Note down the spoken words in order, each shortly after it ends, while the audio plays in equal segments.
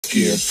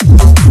here.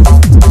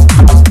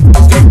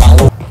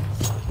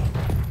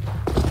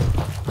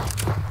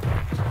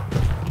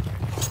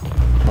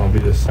 I'll be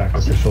the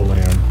sacrificial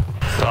lamb.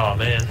 Oh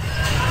man.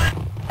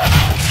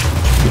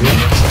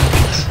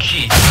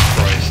 Jesus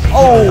Christ.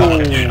 Oh!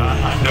 Dude,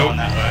 I'm going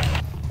that way.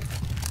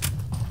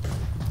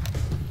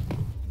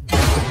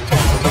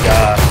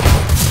 God.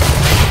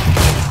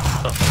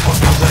 What the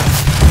fuck was that?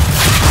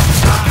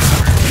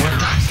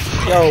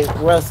 Yo,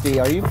 Rusty,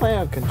 are you playing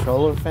a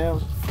controller,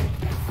 fam?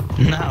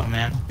 No,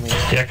 man.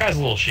 Yeah, that guy's a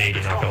little shady,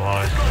 not gonna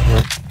lie.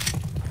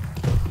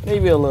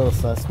 Maybe a little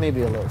sus.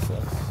 Maybe a little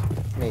sus.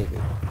 Maybe.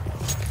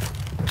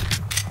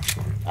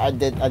 I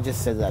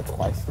just said that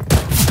twice.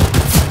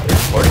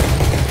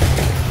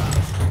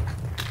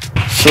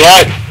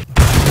 Slut!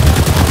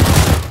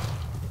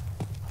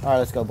 Alright,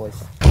 let's go, boys.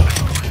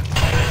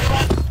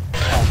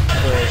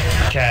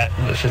 Cat,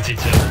 the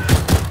 52.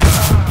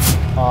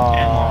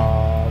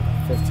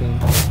 15.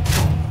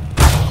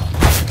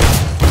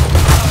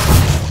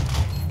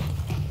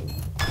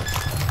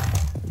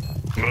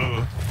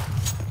 Move.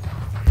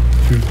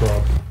 Two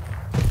crop.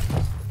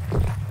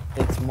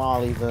 It's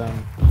Molly,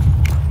 then.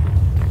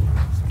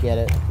 Let's get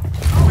it.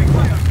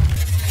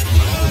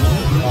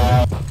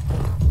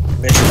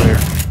 Bitch clear.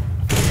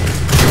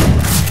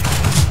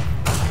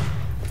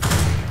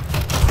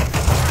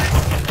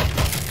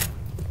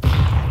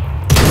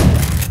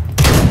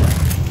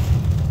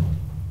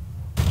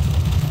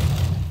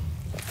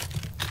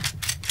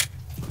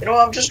 You know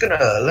what, I'm just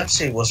gonna, let's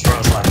see what's wrong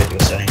with my video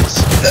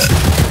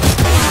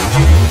settings.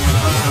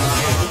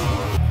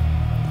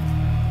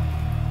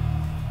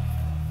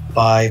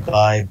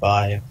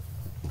 Bye.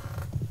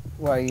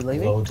 Why are you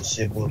leaving? Low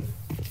disabled.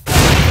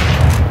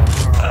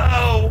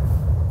 Oh!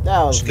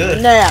 That was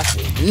good.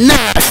 nasty.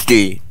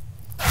 Nasty!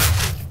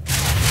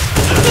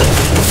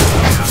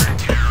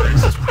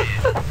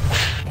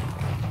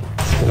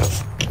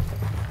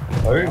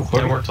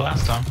 It worked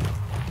last time.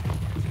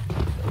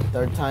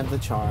 Third time's the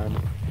charm.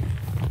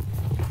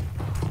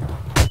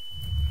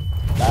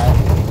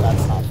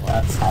 That's not fun.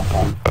 That's not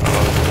fun.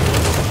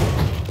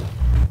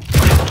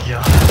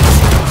 Yeah.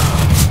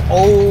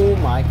 Oh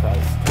my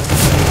Christ.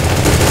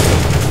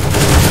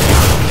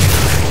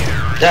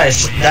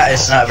 That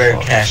is not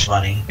very cash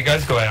money. You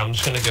guys go ahead, I'm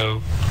just gonna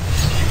go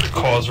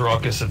cause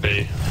ruckus a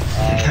bit.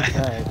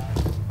 Okay.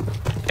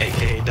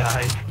 AKA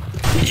die.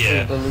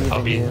 Yeah, Believe I'll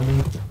in be.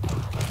 you.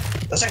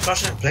 Doesn't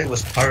Caution play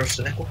with Power of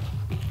Cynical?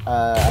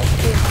 I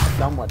think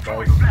somewhat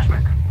does.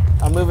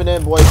 I'm moving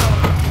in, boys.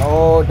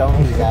 Oh,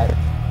 don't do that.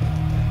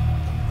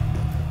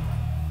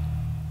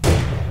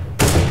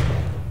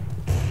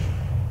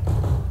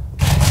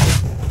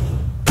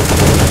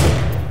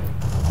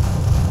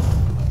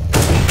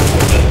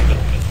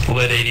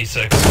 Lit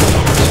 86.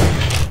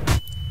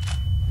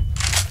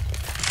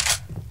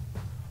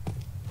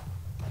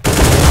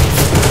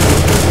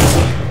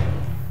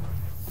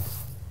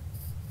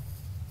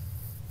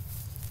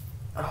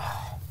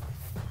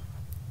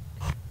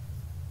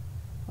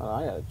 Oh,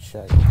 I gotta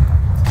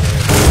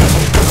check.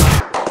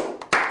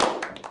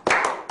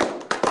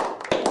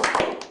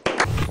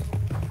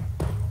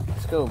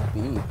 Let's go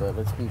B, but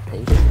let's be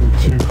patient.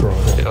 Two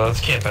crop. Yeah,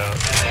 let's camp out.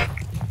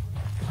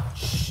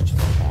 Shh, just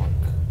bonk.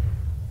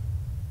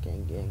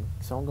 Gang.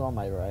 Someone go on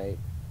my right.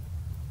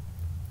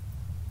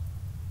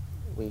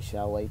 We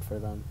shall wait for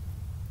them.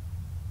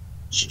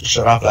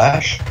 Should I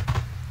flash?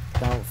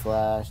 Don't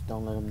flash.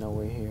 Don't let them know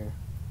we're here.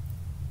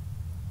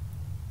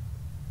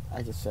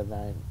 I just said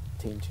that in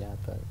team chat,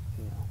 but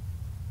you know.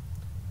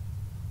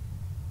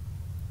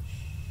 Shh.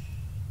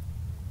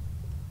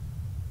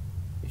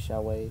 We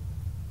shall wait.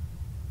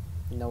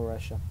 No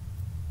Russia.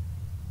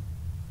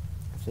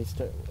 If they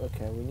start,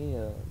 okay, we need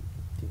to.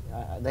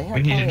 They have.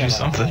 We need to probably do have a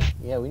something. lot.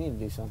 Yeah, we need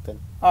to do something.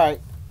 All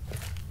right.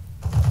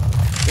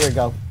 Here we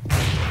go.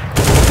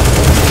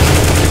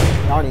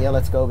 Narnia,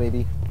 let's go,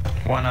 baby.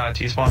 One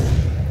T-spawn.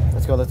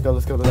 Let's go. Alright,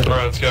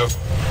 let's go.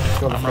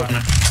 I'm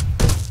running.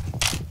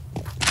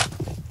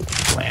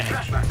 Landing. I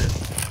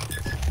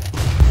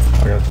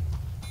got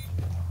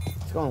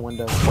Let's go in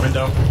window.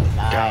 Window.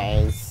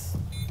 Nice.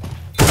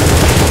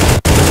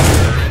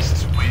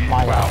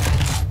 My Wow.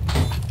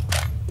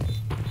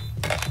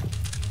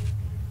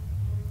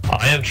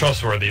 I am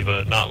trustworthy,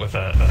 but not with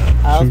that.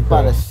 I was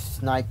about to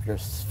snipe your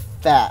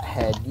fat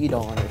head. You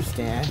don't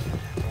understand.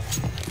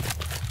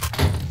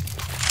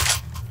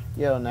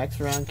 Yo, next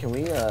round, can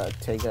we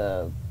take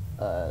a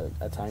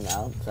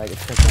timeout so I can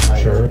check on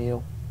my Sure.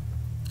 oatmeal?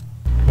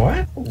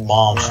 what?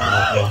 Mom.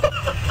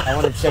 I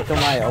want to check on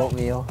my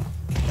oatmeal.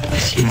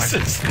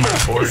 Jesus. My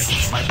porch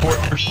is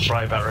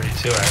probably about ready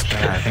too,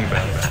 actually. I think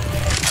about it.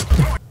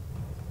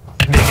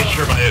 I'm making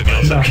sure my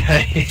oatmeal's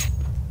okay.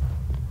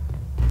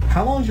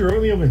 How long's your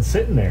oatmeal been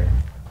sitting there?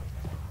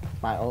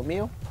 My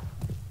oatmeal?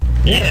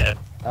 Yeah.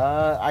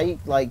 I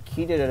like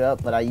heated it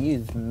up, but I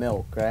used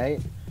milk, right?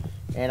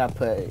 And I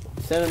put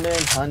cinnamon,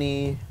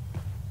 honey,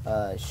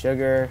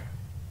 sugar,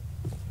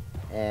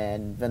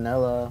 and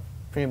vanilla,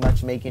 pretty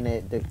much making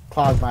it to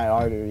clog my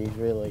arteries,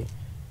 really.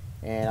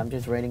 And I'm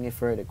just waiting it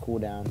for it to cool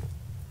down.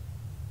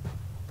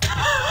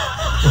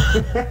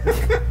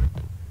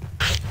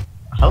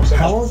 How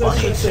long is that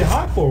supposed to stay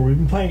hot for? We've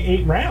been playing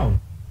 8 rounds.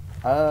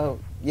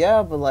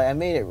 Yeah, but like I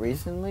made it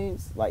recently.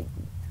 Like,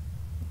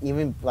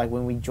 even like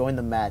when we joined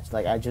the match,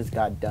 like I just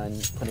got done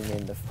putting it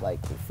in the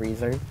the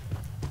freezer,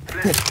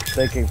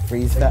 so it can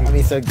freeze. I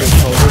mean, so it gets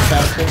colder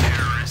faster.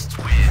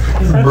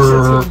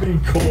 That's being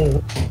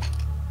cool.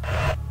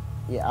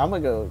 Yeah, I'm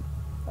gonna go.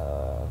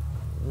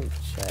 Let me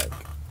check.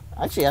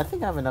 Actually, I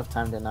think I have enough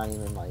time to not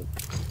even like.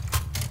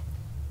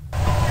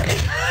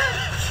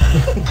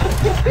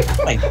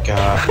 Oh my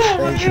god.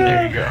 Thank you.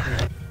 There you go.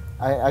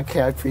 Okay,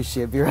 I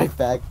appreciate it. Be right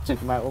back.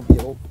 Check my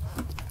oatmeal.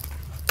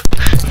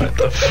 What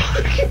the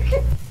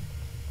fuck?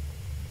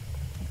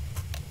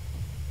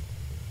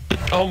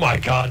 Oh my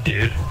god,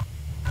 dude.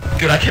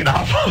 Dude, I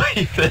cannot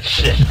believe this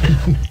shit.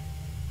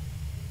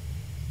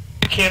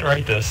 You can't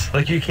write this.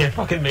 Like, you can't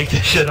fucking make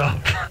this shit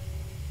up.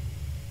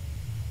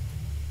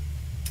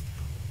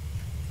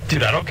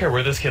 Dude, I don't care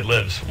where this kid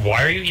lives.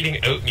 Why are you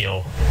eating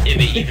oatmeal in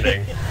the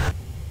evening?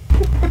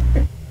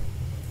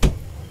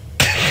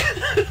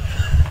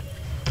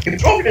 He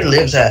probably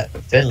lives at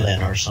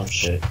Finland or some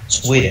shit.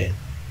 Sweden.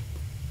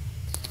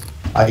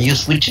 Are you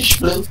Swedish,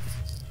 Blue?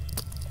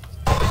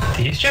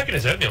 He's checking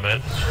his oatmeal,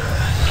 man.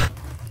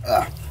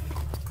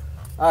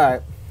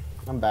 Alright,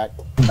 I'm back.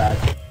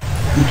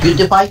 You good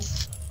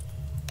device?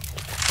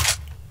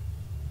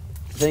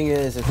 The thing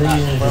is, it's not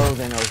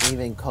frozen or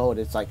even cold.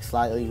 It's like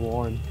slightly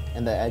warm,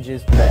 and the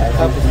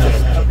cup is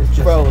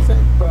just frozen.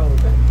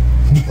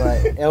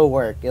 But it'll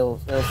work. It'll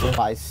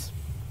suffice.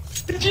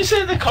 Did you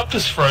say the cup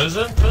is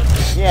frozen?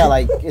 Yeah,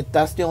 like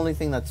that's the only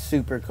thing that's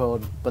super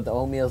cold. But the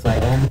oatmeal's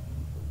like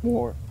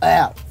warm.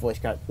 Voice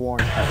got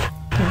warm.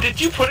 Did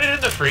you put it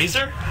in the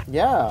freezer?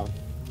 Yeah.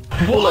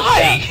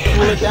 Why?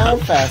 Cool it down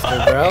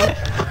faster, bro.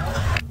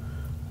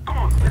 Come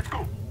on, let's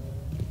go.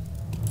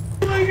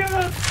 Oh my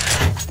god.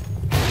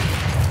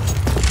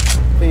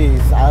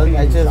 Please,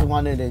 I just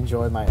wanted to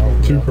enjoy my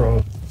oatmeal. 2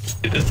 crows.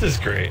 Dude, this is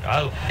great.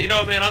 You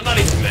know, man, I'm not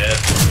even mad.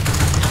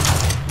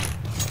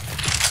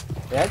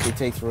 It actually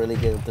tastes really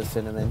good with the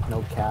cinnamon,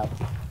 no cap.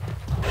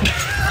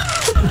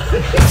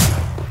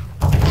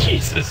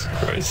 Jesus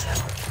Christ.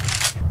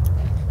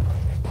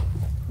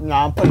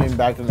 Nah, I'm putting it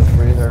back in the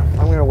freezer.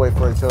 I'm gonna wait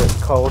for it till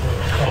it's cold.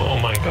 Oh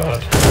my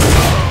god.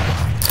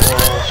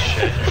 Oh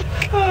shit.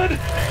 God.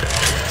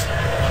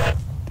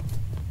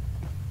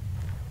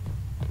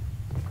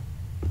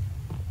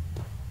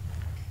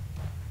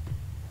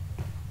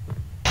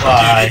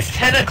 Bye. Dude, it's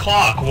 10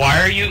 o'clock. Why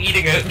are you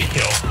eating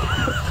oatmeal?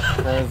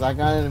 Because I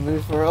got in the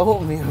mood for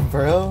oatmeal,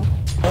 bro.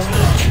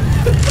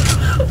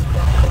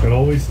 It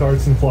always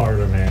starts in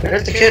Florida, man.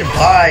 There's the kid.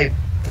 Bye.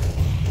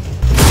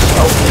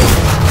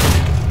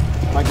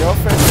 My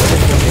girlfriend did it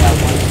for me at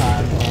one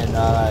time, and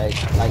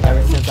like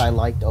ever since I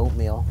liked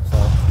oatmeal, so.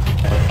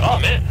 Oh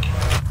man.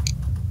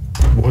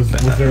 Was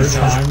there a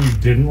time you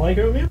didn't like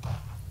oatmeal?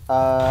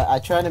 I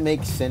tried to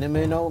make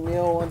cinnamon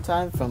oatmeal one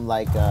time from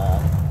like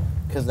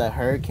cause the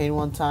hurricane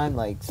one time,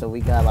 like so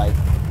we got like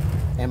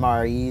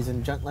MREs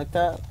and junk like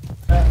that,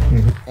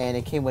 and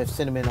it came with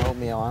cinnamon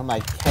oatmeal. I'm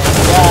like, hey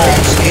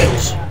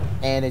guys,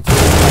 and it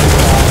tastes like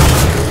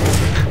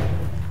that.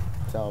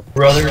 So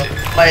Brother,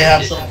 I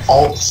have some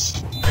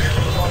alts.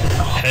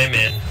 Hey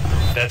man,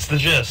 that's the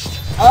gist.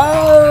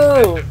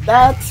 oh,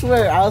 that's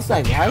where I was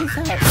like, why is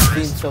that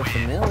seem so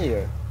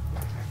familiar?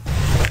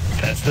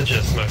 That's the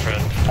gist, my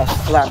friend. I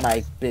slapped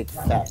my big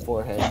fat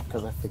forehead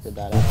because I figured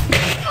that out.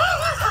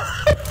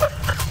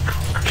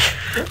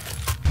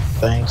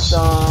 Thanks.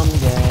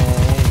 Someday.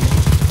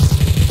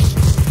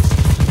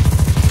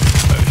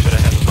 I should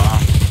have had the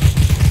bomb.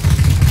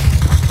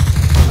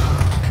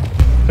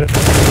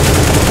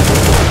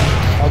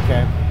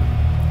 Okay.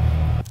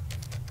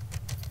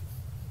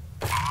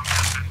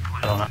 I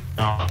don't know.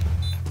 No.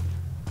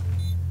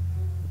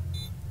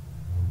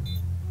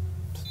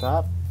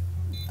 Stop.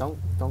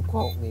 Don't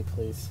quote me,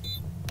 please.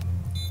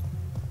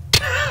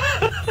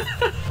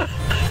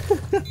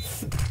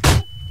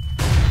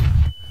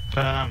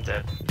 I'm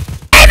dead.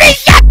 Baby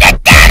shut the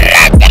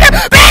terror!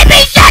 Baby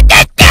shut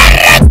the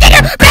terror!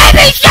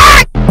 Baby shut!